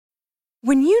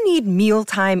When you need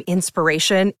mealtime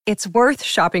inspiration, it's worth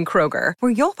shopping Kroger,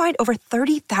 where you'll find over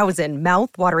 30,000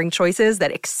 mouth-watering choices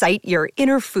that excite your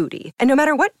inner foodie. And no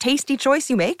matter what tasty choice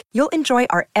you make, you'll enjoy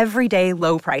our everyday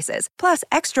low prices, plus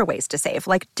extra ways to save,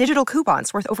 like digital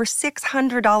coupons worth over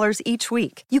 $600 each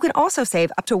week. You can also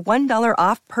save up to $1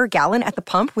 off per gallon at the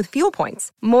pump with fuel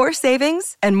points. More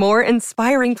savings and more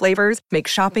inspiring flavors make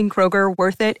shopping Kroger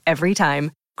worth it every time.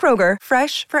 Kroger,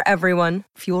 fresh for everyone.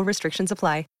 Fuel restrictions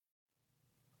apply.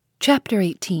 Chapter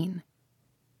 18.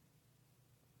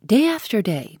 Day after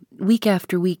day, week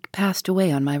after week passed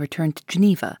away on my return to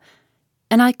Geneva,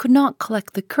 and I could not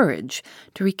collect the courage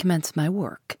to recommence my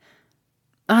work.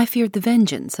 I feared the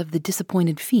vengeance of the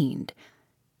disappointed fiend,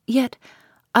 yet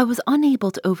I was unable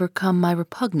to overcome my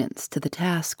repugnance to the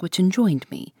task which enjoined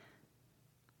me.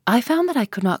 I found that I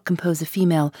could not compose a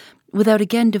female without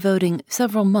again devoting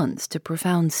several months to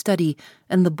profound study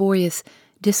and laborious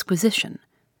disquisition.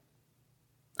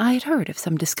 I had heard of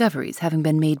some discoveries having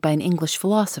been made by an English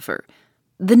philosopher,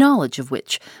 the knowledge of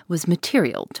which was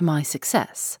material to my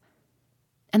success,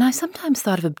 and I sometimes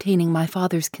thought of obtaining my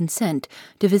father's consent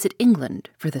to visit England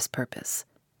for this purpose.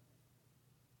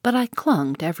 But I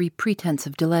clung to every pretense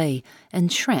of delay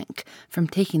and shrank from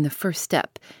taking the first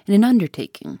step in an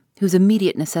undertaking whose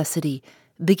immediate necessity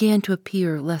began to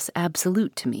appear less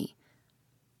absolute to me.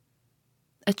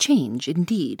 A change,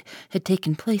 indeed, had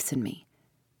taken place in me.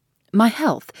 My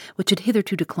health, which had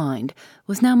hitherto declined,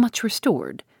 was now much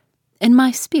restored, and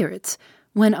my spirits,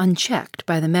 when unchecked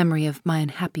by the memory of my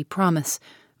unhappy promise,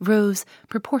 rose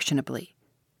proportionably.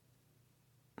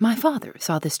 My father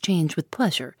saw this change with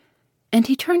pleasure, and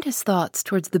he turned his thoughts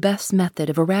towards the best method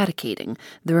of eradicating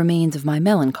the remains of my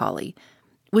melancholy,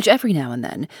 which every now and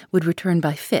then would return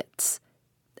by fits,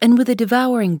 and with a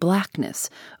devouring blackness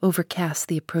overcast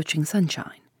the approaching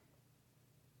sunshine.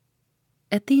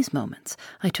 At these moments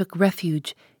I took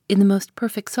refuge in the most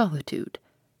perfect solitude.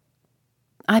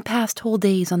 I passed whole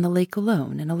days on the lake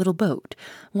alone in a little boat,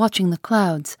 watching the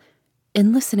clouds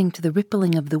and listening to the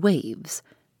rippling of the waves,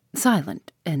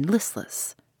 silent and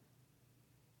listless.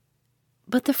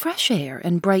 But the fresh air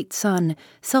and bright sun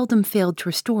seldom failed to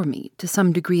restore me to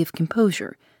some degree of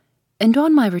composure, and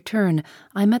on my return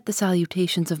I met the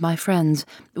salutations of my friends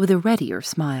with a readier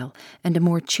smile and a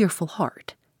more cheerful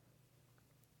heart.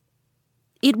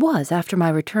 It was after my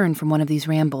return from one of these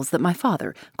rambles that my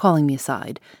father, calling me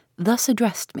aside, thus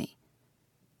addressed me.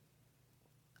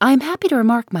 "I am happy to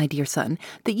remark, my dear son,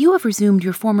 that you have resumed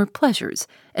your former pleasures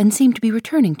and seem to be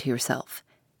returning to yourself.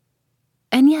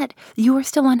 And yet you are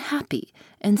still unhappy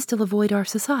and still avoid our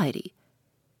society.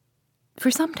 For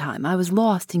some time I was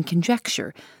lost in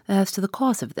conjecture as to the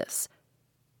cause of this,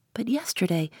 but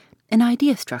yesterday an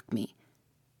idea struck me,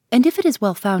 and if it is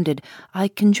well-founded, I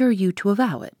conjure you to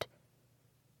avow it.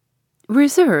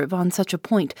 Reserve on such a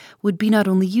point would be not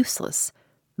only useless,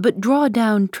 but draw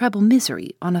down treble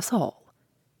misery on us all."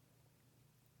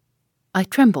 I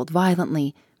trembled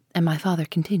violently, and my father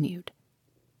continued.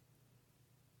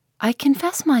 "I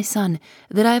confess, my son,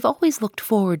 that I have always looked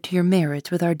forward to your marriage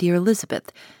with our dear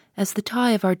Elizabeth as the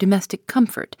tie of our domestic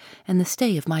comfort and the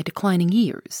stay of my declining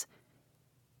years.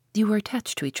 You were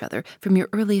attached to each other from your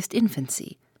earliest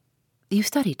infancy. You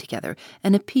studied together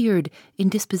and appeared, in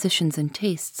dispositions and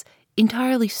tastes,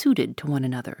 entirely suited to one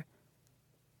another.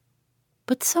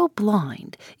 But so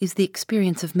blind is the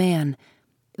experience of man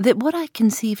that what I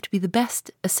conceive to be the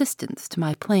best assistance to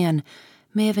my plan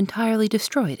may have entirely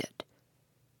destroyed it.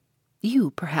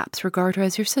 You, perhaps, regard her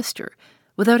as your sister,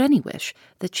 without any wish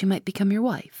that she might become your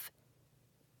wife.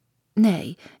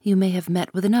 Nay, you may have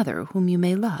met with another whom you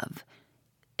may love,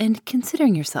 and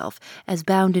considering yourself as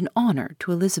bound in honor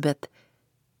to Elizabeth,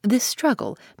 this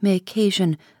struggle may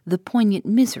occasion the poignant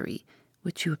misery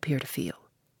which you appear to feel.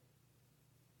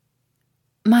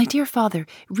 My dear father,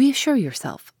 reassure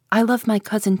yourself. I love my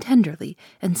cousin tenderly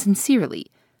and sincerely.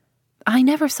 I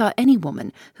never saw any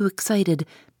woman who excited,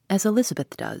 as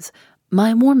Elizabeth does,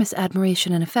 my warmest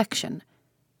admiration and affection.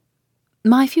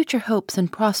 My future hopes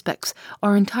and prospects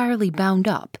are entirely bound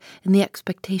up in the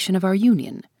expectation of our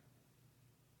union.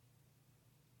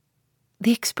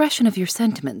 The expression of your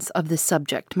sentiments of this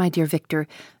subject, my dear Victor,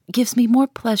 gives me more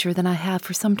pleasure than I have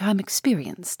for some time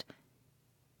experienced.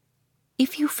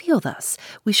 If you feel thus,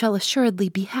 we shall assuredly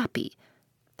be happy,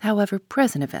 however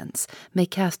present events may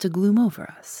cast a gloom over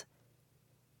us.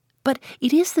 But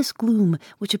it is this gloom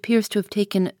which appears to have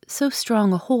taken so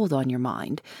strong a hold on your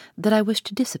mind that I wish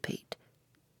to dissipate.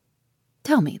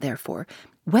 Tell me, therefore,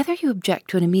 whether you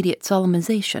object to an immediate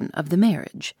solemnization of the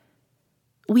marriage.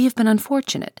 We have been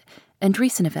unfortunate, and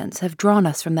recent events have drawn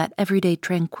us from that everyday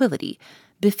tranquillity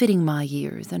befitting my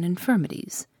years and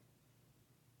infirmities.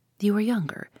 You are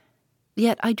younger,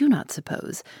 yet I do not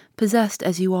suppose, possessed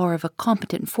as you are of a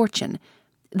competent fortune,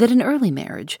 that an early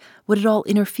marriage would at all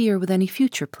interfere with any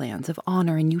future plans of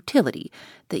honor and utility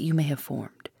that you may have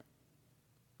formed.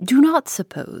 Do not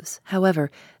suppose, however,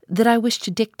 that I wish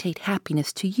to dictate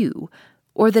happiness to you,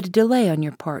 or that a delay on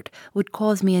your part would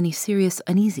cause me any serious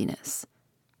uneasiness.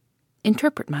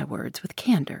 Interpret my words with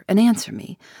candor, and answer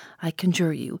me, I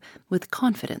conjure you, with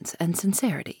confidence and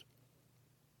sincerity.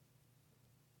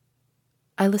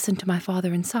 I listened to my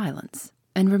father in silence,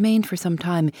 and remained for some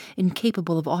time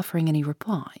incapable of offering any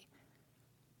reply.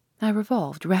 I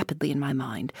revolved rapidly in my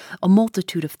mind a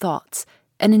multitude of thoughts,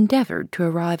 and endeavored to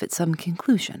arrive at some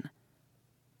conclusion.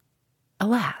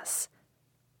 Alas!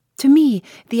 To me,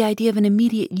 the idea of an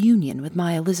immediate union with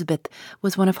my Elizabeth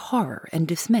was one of horror and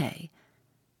dismay.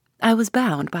 I was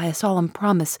bound by a solemn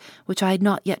promise which I had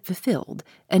not yet fulfilled,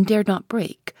 and dared not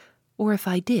break, or if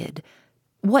I did,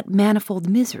 what manifold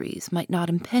miseries might not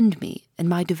impend me and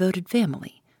my devoted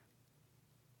family?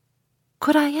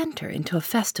 Could I enter into a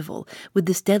festival with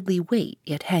this deadly weight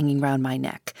yet hanging round my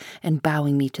neck and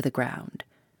bowing me to the ground?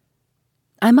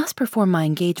 I must perform my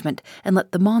engagement and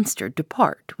let the monster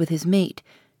depart with his mate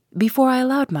before I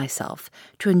allowed myself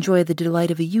to enjoy the delight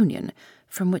of a union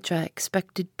from which I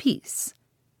expected peace.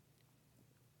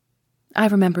 I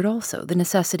remembered also the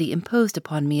necessity imposed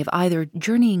upon me of either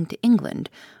journeying to England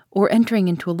or entering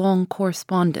into a long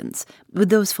correspondence with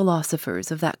those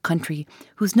philosophers of that country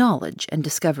whose knowledge and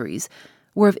discoveries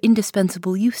were of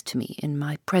indispensable use to me in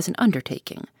my present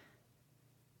undertaking.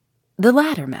 The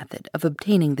latter method of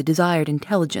obtaining the desired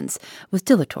intelligence was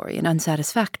dilatory and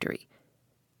unsatisfactory.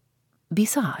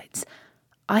 Besides,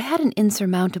 I had an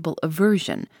insurmountable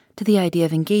aversion to the idea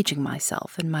of engaging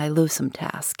myself in my loathsome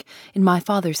task in my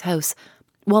father's house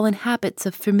while in habits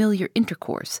of familiar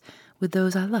intercourse with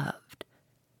those I loved.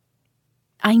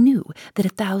 I knew that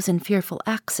 1,000 fearful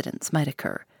accidents might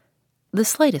occur, the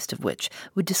slightest of which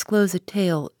would disclose a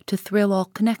tale to thrill all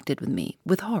connected with me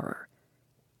with horror.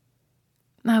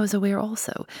 I was aware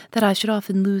also that I should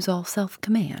often lose all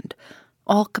self-command,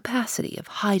 all capacity of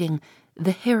hiding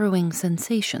the harrowing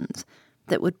sensations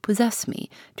that would possess me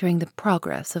during the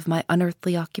progress of my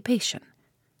unearthly occupation.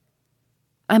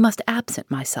 I must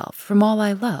absent myself from all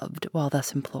I loved while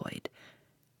thus employed.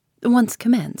 Once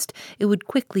commenced, it would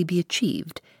quickly be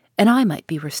achieved, and I might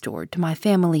be restored to my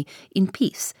family in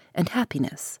peace and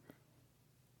happiness.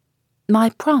 My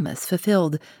promise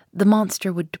fulfilled, the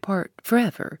monster would depart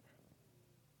forever.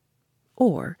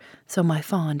 Or, so my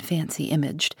fond fancy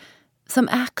imaged, some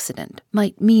accident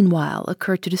might meanwhile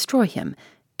occur to destroy him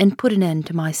and put an end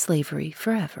to my slavery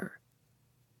forever.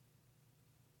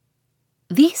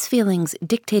 These feelings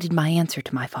dictated my answer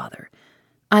to my father.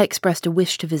 I expressed a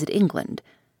wish to visit England,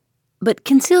 but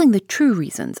concealing the true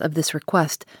reasons of this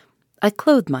request, I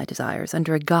clothed my desires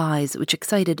under a guise which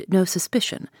excited no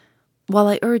suspicion, while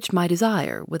I urged my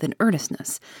desire with an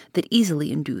earnestness that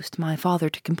easily induced my father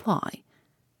to comply.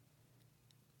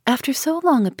 After so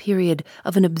long a period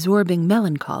of an absorbing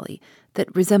melancholy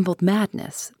that resembled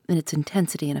madness in its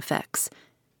intensity and effects,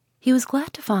 he was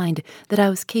glad to find that I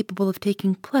was capable of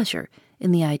taking pleasure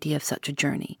in the idea of such a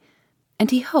journey, and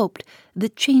he hoped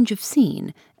that change of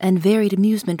scene and varied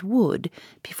amusement would,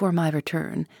 before my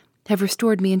return, have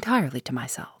restored me entirely to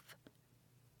myself.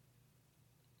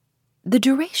 The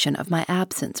duration of my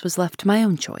absence was left to my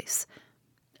own choice.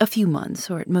 A few months,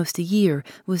 or at most a year,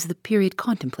 was the period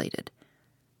contemplated.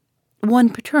 One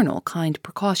paternal kind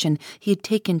precaution he had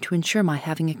taken to ensure my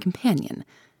having a companion.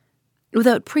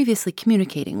 Without previously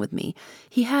communicating with me,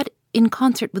 he had, in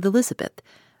concert with Elizabeth,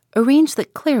 arranged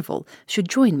that Clerval should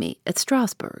join me at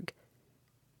Strasbourg.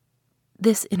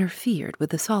 This interfered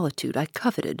with the solitude I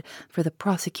coveted for the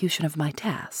prosecution of my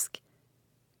task.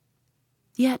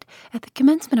 Yet, at the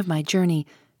commencement of my journey,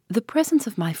 the presence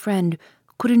of my friend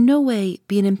could in no way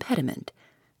be an impediment,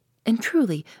 and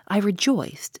truly I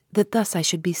rejoiced that thus I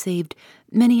should be saved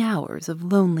many hours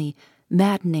of lonely,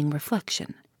 maddening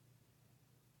reflection.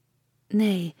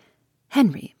 Nay,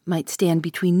 Henry might stand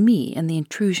between me and the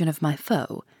intrusion of my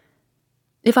foe.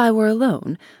 If I were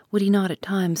alone, would he not at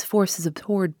times force his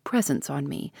abhorred presence on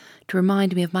me to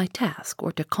remind me of my task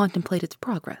or to contemplate its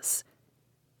progress?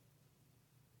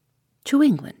 To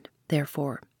England,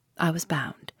 therefore, I was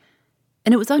bound,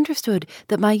 and it was understood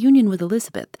that my union with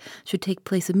Elizabeth should take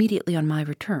place immediately on my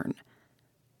return.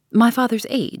 My father's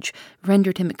age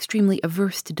rendered him extremely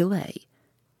averse to delay.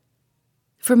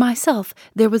 For myself,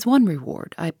 there was one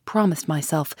reward I promised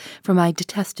myself for my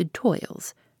detested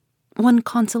toils, one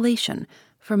consolation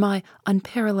for my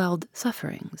unparalleled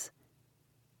sufferings.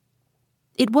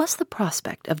 It was the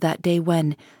prospect of that day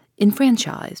when,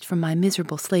 enfranchised from my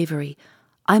miserable slavery,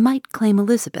 I might claim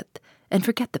Elizabeth and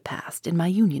forget the past in my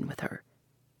union with her.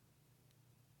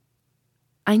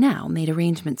 I now made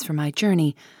arrangements for my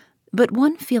journey, but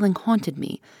one feeling haunted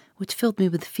me, which filled me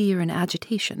with fear and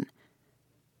agitation.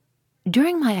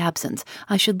 During my absence,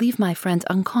 I should leave my friends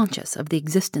unconscious of the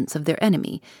existence of their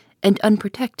enemy and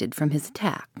unprotected from his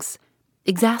attacks,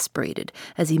 exasperated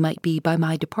as he might be by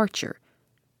my departure.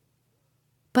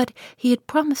 But he had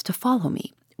promised to follow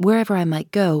me wherever I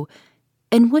might go,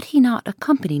 and would he not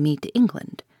accompany me to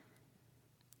England?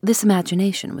 This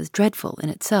imagination was dreadful in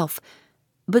itself,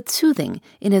 but soothing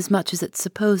inasmuch as it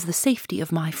supposed the safety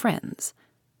of my friends.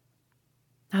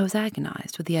 I was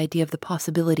agonized with the idea of the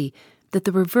possibility that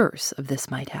the reverse of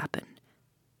this might happen.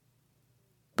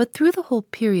 But through the whole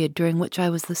period during which I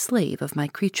was the slave of my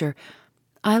creature,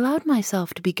 I allowed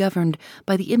myself to be governed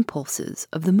by the impulses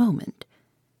of the moment,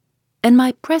 and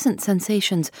my present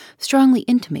sensations strongly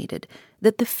intimated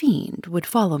that the fiend would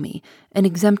follow me and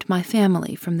exempt my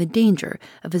family from the danger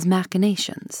of his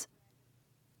machinations.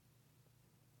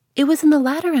 It was in the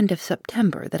latter end of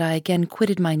September that I again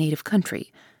quitted my native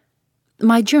country.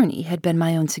 My journey had been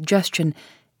my own suggestion,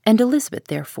 and Elizabeth,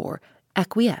 therefore,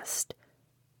 acquiesced.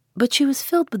 But she was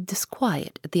filled with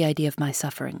disquiet at the idea of my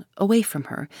suffering, away from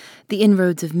her, the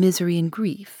inroads of misery and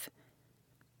grief.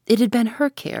 It had been her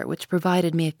care which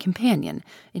provided me a companion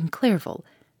in Clairville,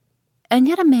 and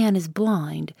yet a man is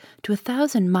blind to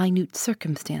 1,000 minute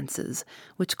circumstances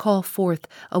which call forth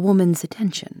a woman's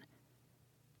attention.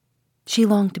 She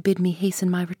longed to bid me hasten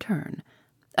my return.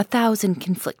 1,000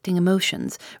 conflicting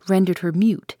emotions rendered her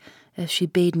mute as she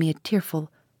bade me a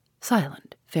tearful,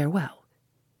 silent farewell.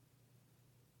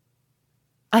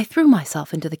 I threw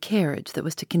myself into the carriage that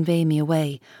was to convey me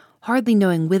away, hardly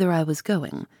knowing whither I was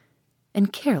going,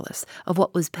 and careless of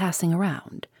what was passing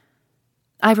around.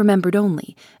 I remembered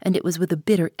only, and it was with a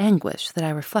bitter anguish that I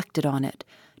reflected on it,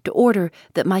 to order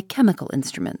that my chemical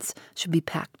instruments should be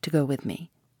packed to go with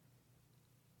me.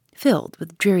 Filled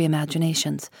with dreary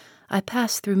imaginations, I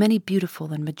passed through many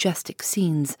beautiful and majestic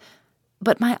scenes,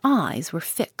 but my eyes were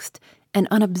fixed and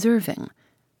unobserving.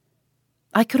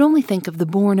 I could only think of the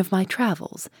bourne of my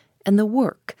travels and the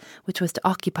work which was to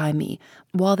occupy me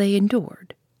while they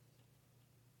endured.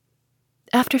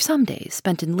 After some days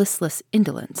spent in listless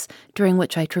indolence, during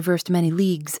which I traversed many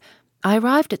leagues, I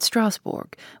arrived at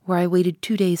Strasbourg, where I waited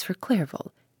 2 days for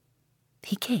Clairville.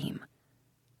 He came.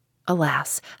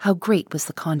 Alas, how great was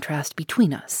the contrast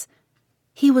between us!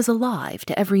 He was alive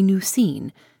to every new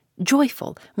scene,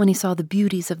 joyful when he saw the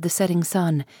beauties of the setting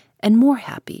sun, and more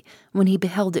happy when he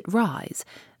beheld it rise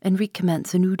and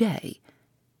recommence a new day.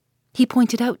 He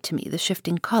pointed out to me the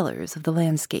shifting colors of the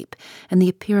landscape and the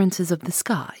appearances of the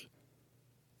sky.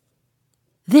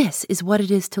 "This is what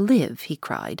it is to live," he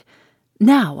cried.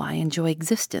 "Now I enjoy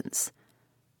existence.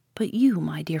 But you,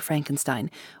 my dear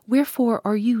Frankenstein, wherefore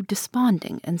are you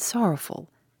desponding and sorrowful?"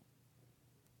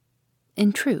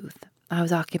 In truth, I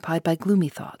was occupied by gloomy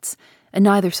thoughts, and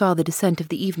neither saw the descent of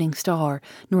the evening star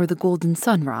nor the golden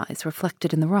sunrise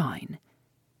reflected in the Rhine.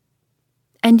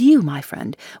 And you, my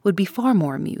friend, would be far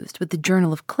more amused with the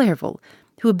Journal of Clairville,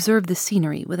 who observed the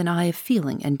scenery with an eye of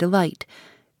feeling and delight,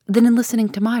 than in listening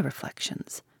to my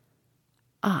reflections.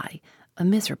 I, a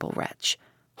miserable wretch,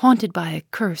 haunted by a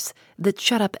curse that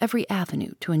shut up every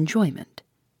avenue to enjoyment.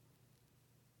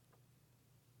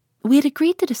 We had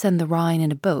agreed to descend the Rhine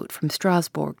in a boat from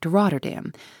Strasbourg to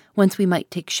Rotterdam, whence we might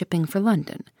take shipping for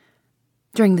London.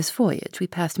 During this voyage we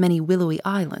passed many willowy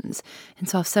islands and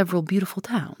saw several beautiful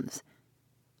towns.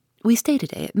 We stayed a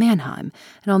day at Mannheim,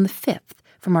 and on the 5th,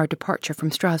 from our departure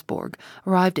from Strasbourg,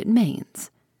 arrived at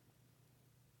Mainz.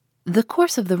 The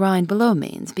course of the Rhine below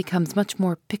Mainz becomes much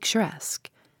more picturesque.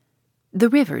 The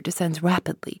river descends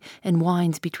rapidly and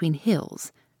winds between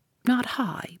hills, not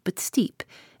high, but steep,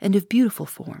 and of beautiful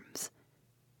forms.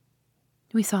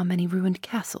 We saw many ruined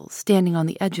castles standing on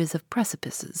the edges of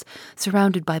precipices,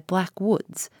 surrounded by black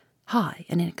woods, high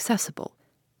and inaccessible.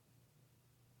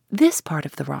 This part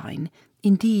of the Rhine,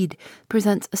 indeed,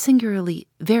 presents a singularly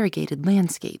variegated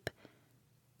landscape.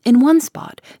 In one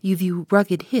spot you view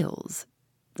rugged hills,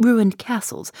 ruined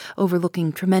castles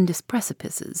overlooking tremendous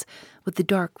precipices, with the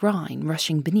dark Rhine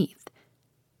rushing beneath.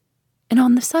 And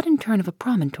on the sudden turn of a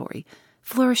promontory,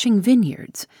 flourishing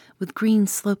vineyards with green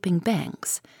sloping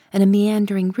banks and a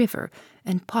meandering river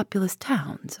and populous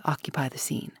towns occupy the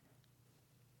scene.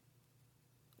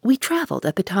 We traveled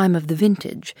at the time of the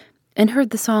vintage and heard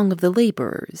the song of the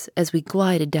laborers as we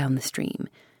glided down the stream.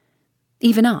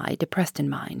 Even I, depressed in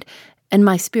mind, and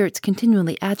my spirits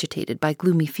continually agitated by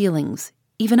gloomy feelings,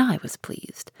 even I was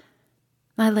pleased.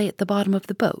 I lay at the bottom of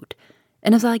the boat,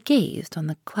 and as I gazed on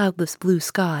the cloudless blue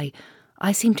sky,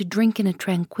 I seemed to drink in a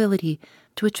tranquillity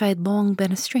to which I had long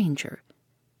been a stranger.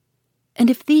 And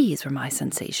if these were my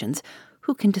sensations,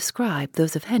 who can describe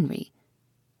those of Henry?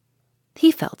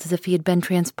 He felt as if he had been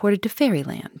transported to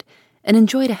fairyland, and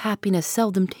enjoyed a happiness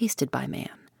seldom tasted by man.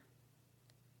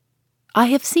 "I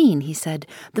have seen," he said,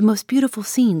 "the most beautiful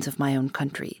scenes of my own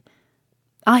country.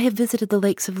 I have visited the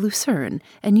lakes of Lucerne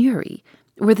and Uri,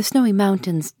 where the snowy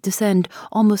mountains descend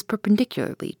almost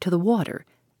perpendicularly to the water,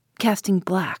 casting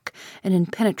black and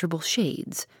impenetrable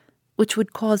shades, which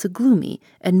would cause a gloomy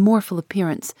and mournful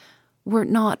appearance were it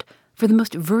not for the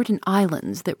most verdant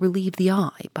islands that relieve the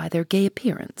eye by their gay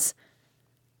appearance.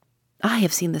 I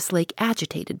have seen this lake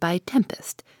agitated by a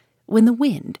tempest, when the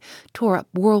wind tore up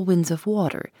whirlwinds of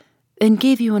water, and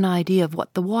gave you an idea of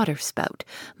what the water-spout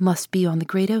must be on the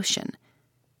great ocean.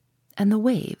 And the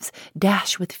waves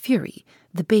dash with fury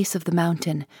the base of the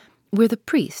mountain, where the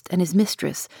priest and his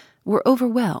mistress were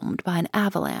overwhelmed by an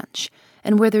avalanche,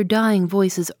 and where their dying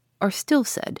voices are still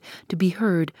said to be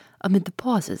heard amid the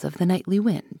pauses of the nightly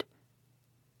wind.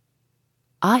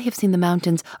 I have seen the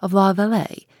mountains of La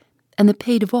Valais and the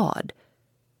Pays de Vaud,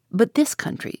 but this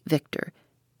country, Victor,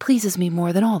 pleases me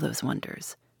more than all those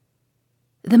wonders.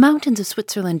 The mountains of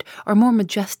Switzerland are more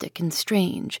majestic and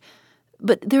strange,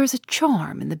 but there is a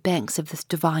charm in the banks of this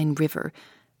divine river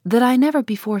that I never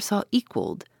before saw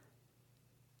equaled.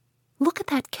 Look at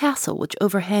that castle which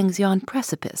overhangs yon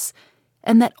precipice,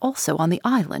 and that also on the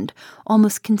island,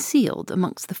 almost concealed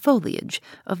amongst the foliage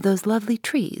of those lovely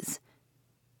trees.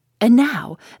 And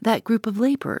now that group of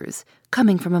laborers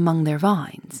coming from among their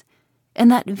vines, and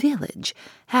that village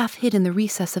half hid in the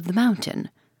recess of the mountain.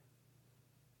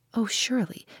 Oh,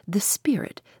 surely the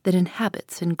spirit that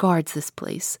inhabits and guards this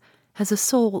place has a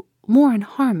soul more in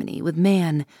harmony with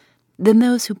man than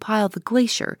those who pile the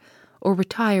glacier or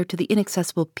retire to the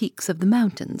inaccessible peaks of the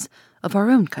mountains of our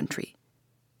own country.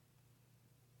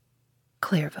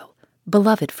 Clairvaux,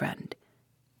 beloved friend,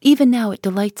 even now it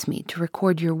delights me to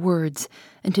record your words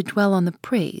and to dwell on the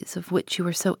praise of which you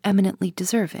are so eminently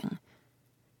deserving.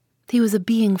 He was a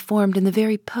being formed in the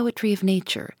very poetry of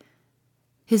nature.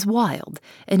 His wild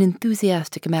and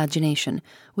enthusiastic imagination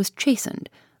was chastened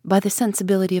by the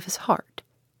sensibility of his heart.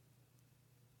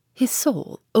 His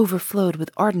soul overflowed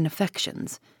with ardent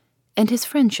affections, and his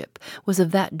friendship was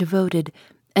of that devoted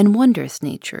and wondrous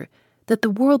nature that the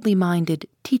worldly-minded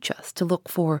teach us to look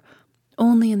for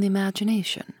only in the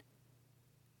imagination.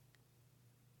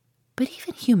 But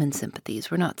even human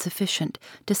sympathies were not sufficient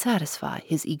to satisfy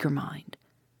his eager mind.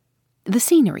 The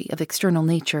scenery of external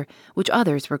nature, which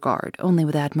others regard only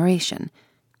with admiration,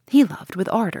 he loved with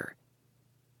ardor.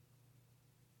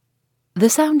 The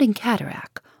sounding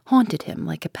cataract haunted him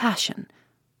like a passion.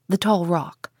 The tall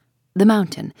rock, the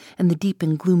mountain, and the deep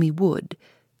and gloomy wood,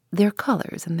 their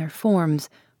colors and their forms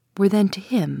were then to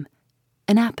him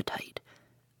an appetite,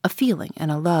 a feeling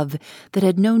and a love that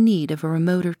had no need of a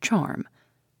remoter charm,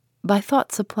 by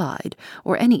thought supplied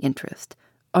or any interest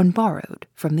unborrowed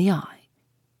from the eye.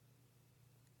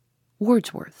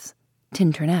 Wordsworth's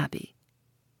Tintern Abbey.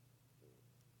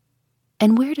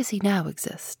 And where does he now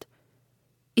exist?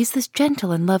 Is this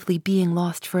gentle and lovely being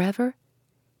lost forever?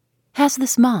 Has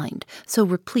this mind, so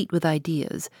replete with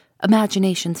ideas,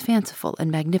 imaginations fanciful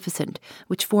and magnificent,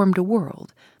 which formed a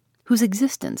world, whose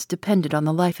existence depended on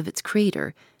the life of its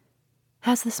creator,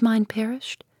 has this mind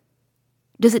perished?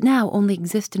 Does it now only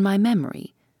exist in my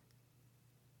memory?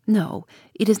 No,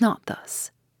 it is not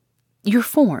thus. Your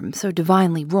form, so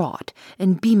divinely wrought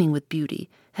and beaming with beauty,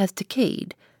 has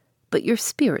decayed, but your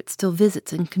spirit still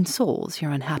visits and consoles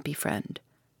your unhappy friend.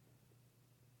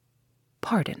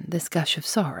 Pardon this gush of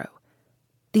sorrow.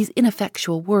 These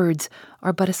ineffectual words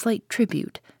are but a slight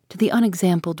tribute to the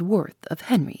unexampled worth of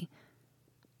Henry.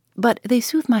 But they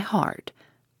soothe my heart,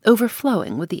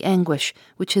 overflowing with the anguish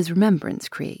which his remembrance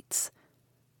creates.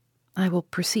 I will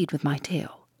proceed with my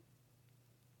tale.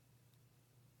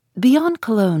 Beyond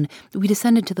Cologne, we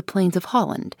descended to the plains of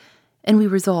Holland, and we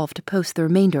resolved to post the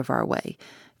remainder of our way,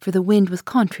 for the wind was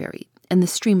contrary, and the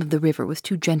stream of the river was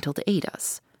too gentle to aid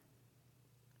us.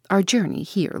 Our journey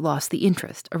here lost the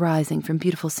interest arising from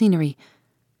beautiful scenery,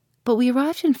 but we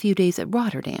arrived in a few days at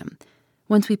Rotterdam,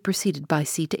 whence we proceeded by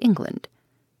sea to England.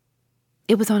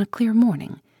 It was on a clear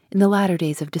morning, in the latter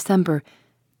days of December,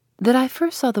 that I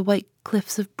first saw the white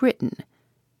cliffs of Britain.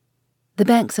 The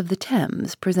banks of the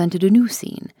Thames presented a new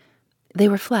scene. They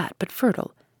were flat but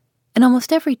fertile, and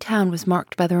almost every town was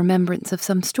marked by the remembrance of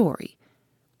some story.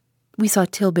 We saw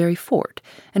Tilbury Fort,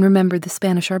 and remembered the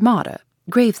Spanish Armada,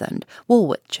 Gravesend,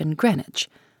 Woolwich, and Greenwich,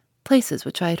 places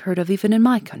which I had heard of even in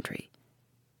my country.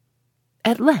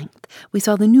 At length we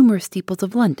saw the numerous steeples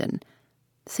of London,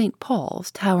 St.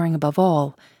 Paul's towering above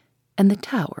all, and the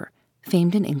Tower,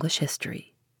 famed in English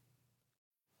history.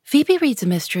 Phoebe Reads a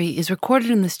Mystery is recorded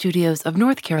in the studios of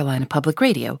North Carolina Public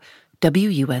Radio,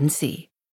 WUNC.